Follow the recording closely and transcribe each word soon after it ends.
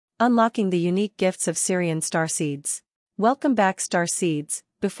Unlocking the unique gifts of Sirian Starseeds. Welcome back, Starseeds.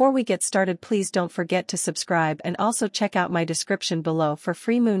 Before we get started, please don't forget to subscribe and also check out my description below for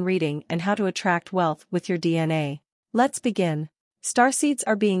free moon reading and how to attract wealth with your DNA. Let's begin. Starseeds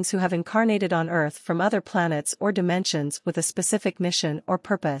are beings who have incarnated on Earth from other planets or dimensions with a specific mission or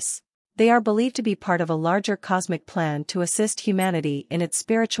purpose. They are believed to be part of a larger cosmic plan to assist humanity in its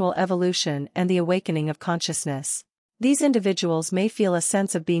spiritual evolution and the awakening of consciousness. These individuals may feel a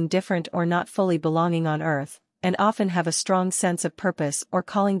sense of being different or not fully belonging on Earth, and often have a strong sense of purpose or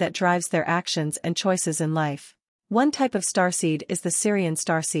calling that drives their actions and choices in life. One type of starseed is the Sirian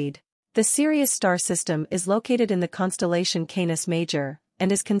Starseed. The Sirius star system is located in the constellation Canis Major,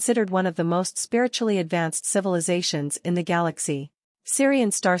 and is considered one of the most spiritually advanced civilizations in the galaxy. Sirian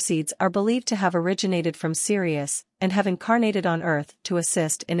Starseeds are believed to have originated from Sirius, and have incarnated on Earth to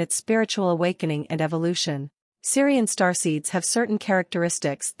assist in its spiritual awakening and evolution. Sirian Starseeds have certain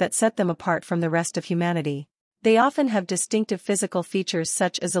characteristics that set them apart from the rest of humanity. They often have distinctive physical features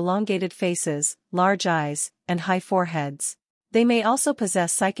such as elongated faces, large eyes, and high foreheads. They may also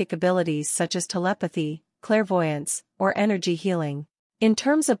possess psychic abilities such as telepathy, clairvoyance, or energy healing. In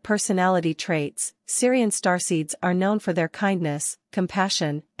terms of personality traits, Sirian Starseeds are known for their kindness,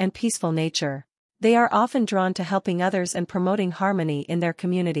 compassion, and peaceful nature. They are often drawn to helping others and promoting harmony in their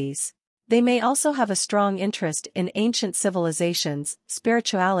communities. They may also have a strong interest in ancient civilizations,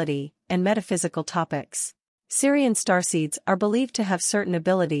 spirituality, and metaphysical topics. Sirian Starseeds are believed to have certain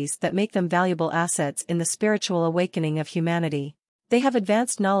abilities that make them valuable assets in the spiritual awakening of humanity. They have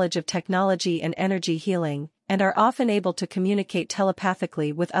advanced knowledge of technology and energy healing, and are often able to communicate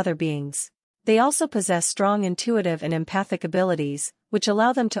telepathically with other beings. They also possess strong intuitive and empathic abilities, which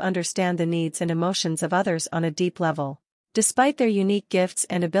allow them to understand the needs and emotions of others on a deep level. Despite their unique gifts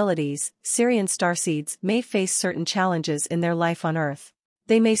and abilities, Sirian Starseeds may face certain challenges in their life on Earth.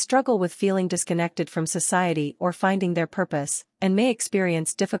 They may struggle with feeling disconnected from society or finding their purpose, and may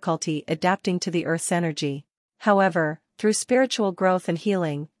experience difficulty adapting to the Earth's energy. However, through spiritual growth and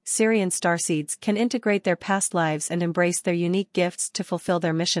healing, Sirian Starseeds can integrate their past lives and embrace their unique gifts to fulfill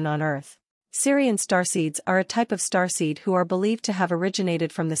their mission on Earth. Sirian Starseeds are a type of starseed who are believed to have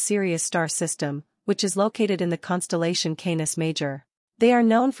originated from the Sirius star system, which is located in the constellation Canis Major. They are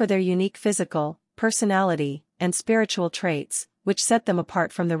known for their unique physical, personality, and spiritual traits, which set them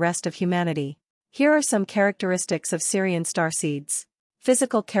apart from the rest of humanity. Here are some characteristics of Sirian Starseeds.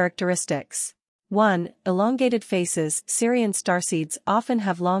 Physical characteristics. 1. Elongated faces. Sirian Starseeds often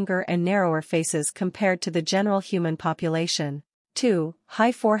have longer and narrower faces compared to the general human population. 2.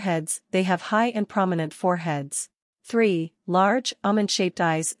 High foreheads. They have high and prominent foreheads. 3. Large, almond-shaped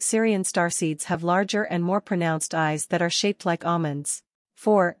eyes. Sirian Starseeds have larger and more pronounced eyes that are shaped like almonds.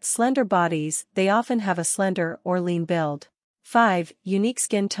 4. Slender bodies. They often have a slender or lean build. 5. Unique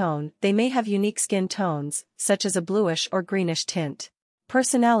skin tone. They may have unique skin tones, such as a bluish or greenish tint.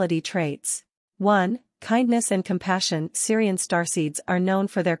 Personality traits. 1. Kindness and compassion. Sirian Starseeds are known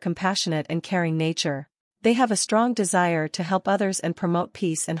for their compassionate and caring nature. They have a strong desire to help others and promote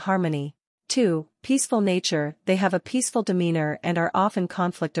peace and harmony. 2. Peaceful nature. They have a peaceful demeanor and are often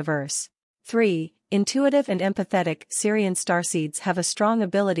conflict-averse. 3. Intuitive and empathetic. Sirian Starseeds have a strong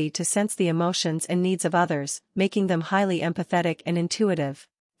ability to sense the emotions and needs of others, making them highly empathetic and intuitive.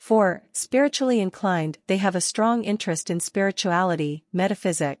 4. Spiritually inclined. They have a strong interest in spirituality,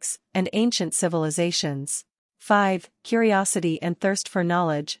 metaphysics, and ancient civilizations. 5. Curiosity and thirst for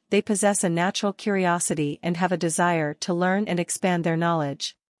knowledge. They possess a natural curiosity and have a desire to learn and expand their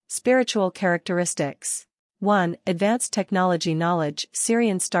knowledge. Spiritual characteristics. 1. Advanced technology knowledge.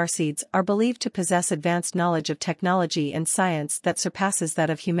 Sirian Starseeds are believed to possess advanced knowledge of technology and science that surpasses that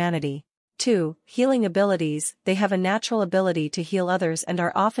of humanity. 2. Healing abilities. They have a natural ability to heal others and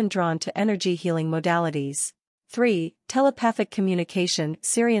are often drawn to energy healing modalities. 3. Telepathic communication.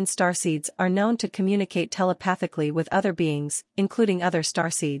 Sirian Starseeds are known to communicate telepathically with other beings, including other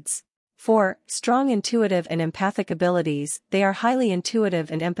starseeds. 4. Strong intuitive and empathic abilities. They are highly intuitive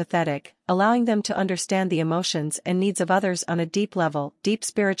and empathetic, allowing them to understand the emotions and needs of others on a deep level. Deep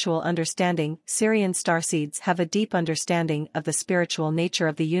spiritual understanding. Sirian Starseeds have a deep understanding of the spiritual nature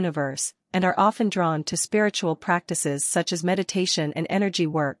of the universe, and are often drawn to spiritual practices such as meditation and energy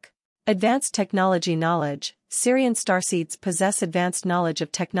work. Advanced technology knowledge. Sirian Starseeds possess advanced knowledge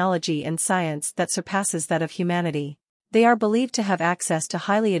of technology and science that surpasses that of humanity. They are believed to have access to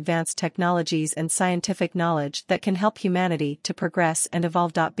highly advanced technologies and scientific knowledge that can help humanity to progress and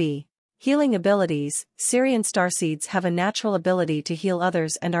evolve. B. Healing abilities. Sirian Starseeds have a natural ability to heal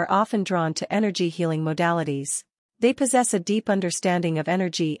others and are often drawn to energy healing modalities. They possess a deep understanding of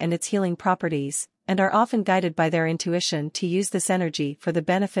energy and its healing properties, and are often guided by their intuition to use this energy for the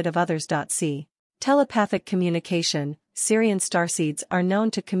benefit of others. C. Telepathic communication. Sirian Starseeds are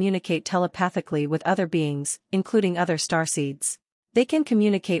known to communicate telepathically with other beings, including other starseeds. They can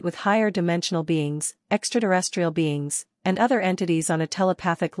communicate with higher dimensional beings, extraterrestrial beings, and other entities on a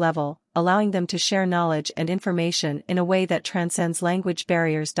telepathic level, allowing them to share knowledge and information in a way that transcends language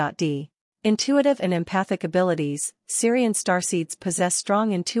barriers. D. Intuitive and empathic abilities. Sirian Starseeds possess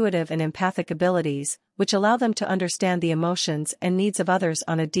strong intuitive and empathic abilities, which allow them to understand the emotions and needs of others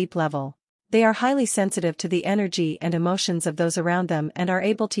on a deep level. They are highly sensitive to the energy and emotions of those around them and are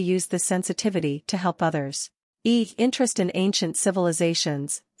able to use this sensitivity to help others. Interest in ancient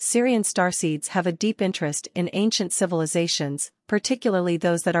civilizations. Sirian Starseeds have a deep interest in ancient civilizations, particularly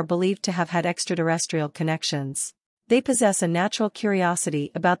those that are believed to have had extraterrestrial connections. They possess a natural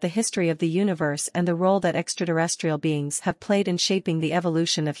curiosity about the history of the universe and the role that extraterrestrial beings have played in shaping the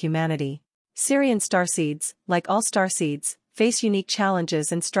evolution of humanity. Sirian Starseeds, like all starseeds, face unique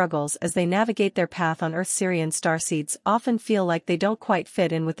challenges and struggles as they navigate their path on Earth. Sirian Starseeds often feel like they don't quite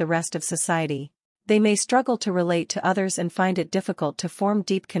fit in with the rest of society. They may struggle to relate to others and find it difficult to form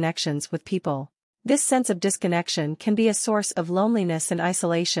deep connections with people. This sense of disconnection can be a source of loneliness and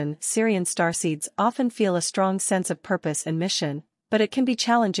isolation. Sirian Starseeds often feel a strong sense of purpose and mission, but it can be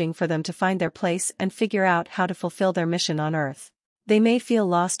challenging for them to find their place and figure out how to fulfill their mission on Earth. They may feel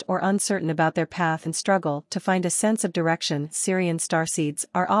lost or uncertain about their path and struggle to find a sense of direction. Sirian Starseeds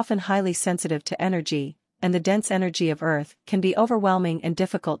are often highly sensitive to energy, and the dense energy of Earth can be overwhelming and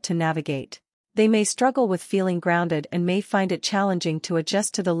difficult to navigate. They may struggle with feeling grounded and may find it challenging to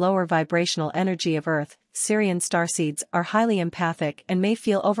adjust to the lower vibrational energy of Earth. Sirian Starseeds are highly empathic and may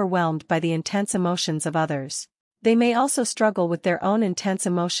feel overwhelmed by the intense emotions of others. They may also struggle with their own intense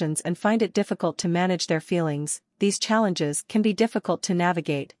emotions and find it difficult to manage their feelings. These challenges can be difficult to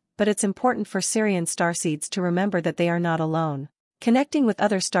navigate, but it's important for Sirian Starseeds to remember that they are not alone. Connecting with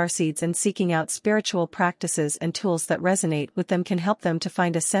other starseeds and seeking out spiritual practices and tools that resonate with them can help them to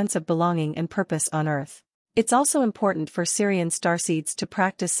find a sense of belonging and purpose on Earth. It's also important for Sirian Starseeds to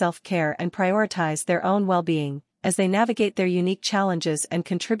practice self-care and prioritize their own well-being, as they navigate their unique challenges and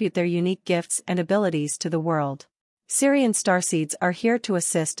contribute their unique gifts and abilities to the world. Sirian Starseeds are here to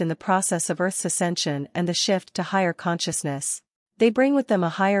assist in the process of Earth's ascension and the shift to higher consciousness. They bring with them a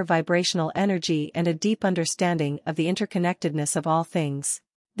higher vibrational energy and a deep understanding of the interconnectedness of all things.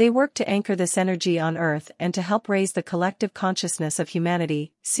 They work to anchor this energy on Earth and to help raise the collective consciousness of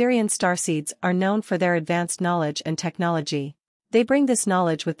humanity. Sirian Starseeds are known for their advanced knowledge and technology. They bring this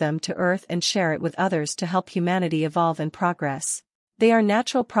knowledge with them to Earth and share it with others to help humanity evolve and progress. They are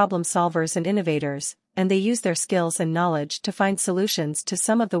natural problem solvers and innovators, and they use their skills and knowledge to find solutions to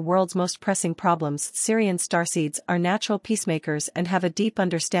some of the world's most pressing problems. Sirian Starseeds are natural peacemakers and have a deep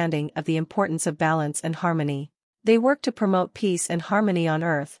understanding of the importance of balance and harmony. They work to promote peace and harmony on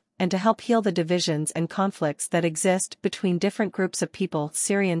Earth, and to help heal the divisions and conflicts that exist between different groups of people.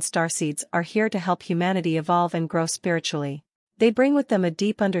 Sirian Starseeds are here to help humanity evolve and grow spiritually. They bring with them a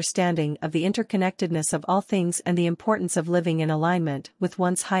deep understanding of the interconnectedness of all things and the importance of living in alignment with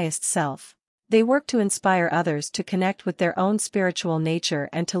one's highest self. They work to inspire others to connect with their own spiritual nature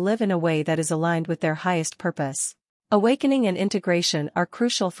and to live in a way that is aligned with their highest purpose. Awakening and integration are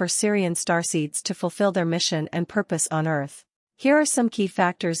crucial for Sirian Starseeds to fulfill their mission and purpose on Earth. Here are some key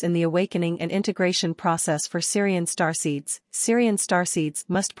factors in the awakening and integration process for Sirian Starseeds. Sirian Starseeds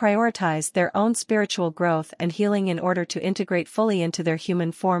must prioritize their own spiritual growth and healing in order to integrate fully into their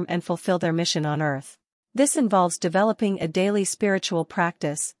human form and fulfill their mission on Earth. This involves developing a daily spiritual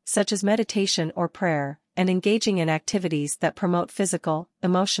practice, such as meditation or prayer, and engaging in activities that promote physical,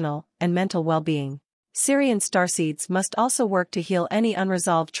 emotional, and mental well-being. Sirian Starseeds must also work to heal any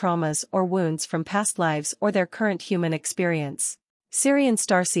unresolved traumas or wounds from past lives or their current human experience. Sirian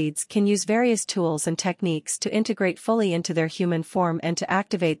Starseeds can use various tools and techniques to integrate fully into their human form and to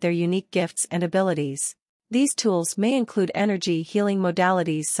activate their unique gifts and abilities. These tools may include energy healing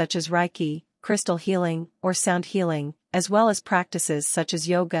modalities such as Reiki, crystal healing, or sound healing, as well as practices such as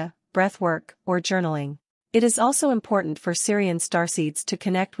yoga, breathwork, or journaling. It is also important for Sirian Starseeds to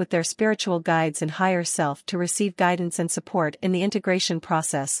connect with their spiritual guides and higher self to receive guidance and support in the integration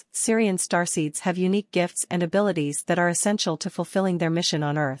process. Sirian Starseeds have unique gifts and abilities that are essential to fulfilling their mission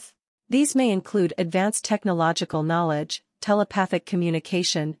on Earth. These may include advanced technological knowledge, telepathic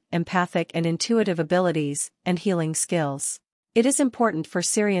communication, empathic and intuitive abilities, and healing skills. It is important for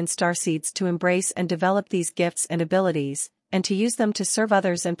Sirian Starseeds to embrace and develop these gifts and abilities, and to use them to serve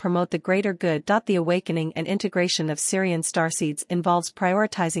others and promote the greater good. The awakening and integration of Sirian Starseeds involves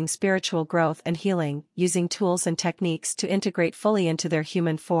prioritizing spiritual growth and healing, using tools and techniques to integrate fully into their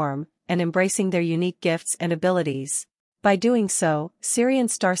human form, and embracing their unique gifts and abilities. By doing so, Sirian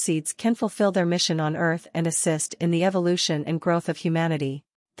Starseeds can fulfill their mission on Earth and assist in the evolution and growth of humanity.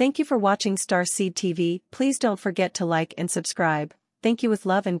 Thank you for watching Starseed TV. Please don't forget to like and subscribe. Thank you with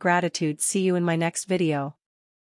love and gratitude. See you in my next video.